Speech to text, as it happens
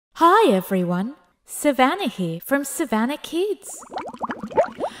Hi everyone, Savannah here from Savannah Kids.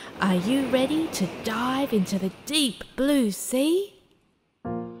 Are you ready to dive into the deep blue sea?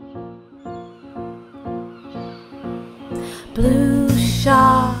 Blue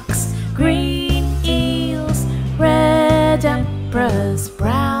sharks, green eels, red emperors,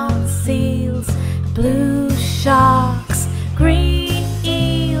 brown seals. Blue sharks, green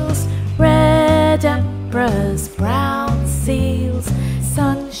eels, red emperors, brown seals.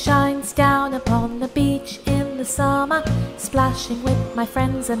 Sun shines down upon the beach in the summer, splashing with my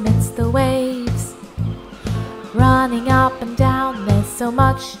friends amidst the waves. Running up and down, there's so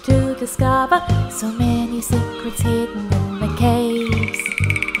much to discover, so many secrets hidden in the caves.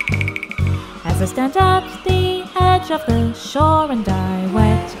 As I stand at the edge of the shore and I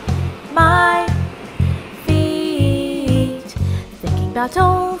wet my feet, thinking about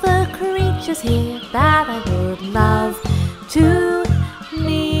all the creatures here that I would love to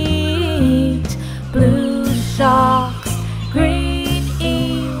meet. Blue sharks, green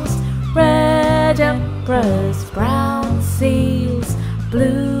eels, red emperors, brown seals.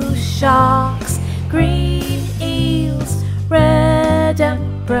 Blue sharks, green eels, red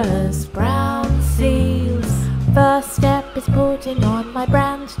emperors, brown seals. First step is putting on my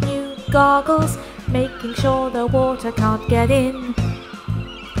brand new goggles, making sure the water can't get in.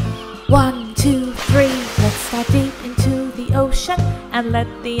 1, 2, 3, let's dive deep into the ocean and let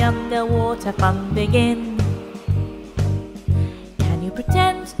the underwater fun begin. Can you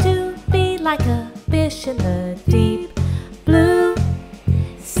pretend to be like a fish in the deep blue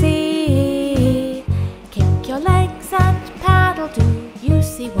sea? Kick your legs and paddle, do you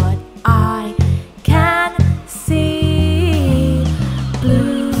see what I can see?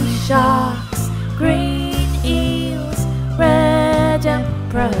 Blue sharks, green eels, red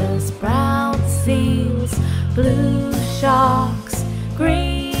emperors, brown seals. Blue sharks,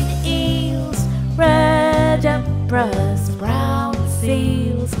 green eels, red emperors, brown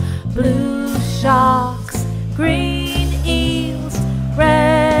seals. Blue sharks, green eels,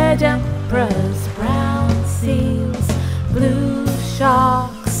 red emperors, brown seals. Blue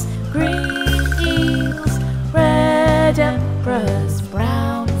sharks.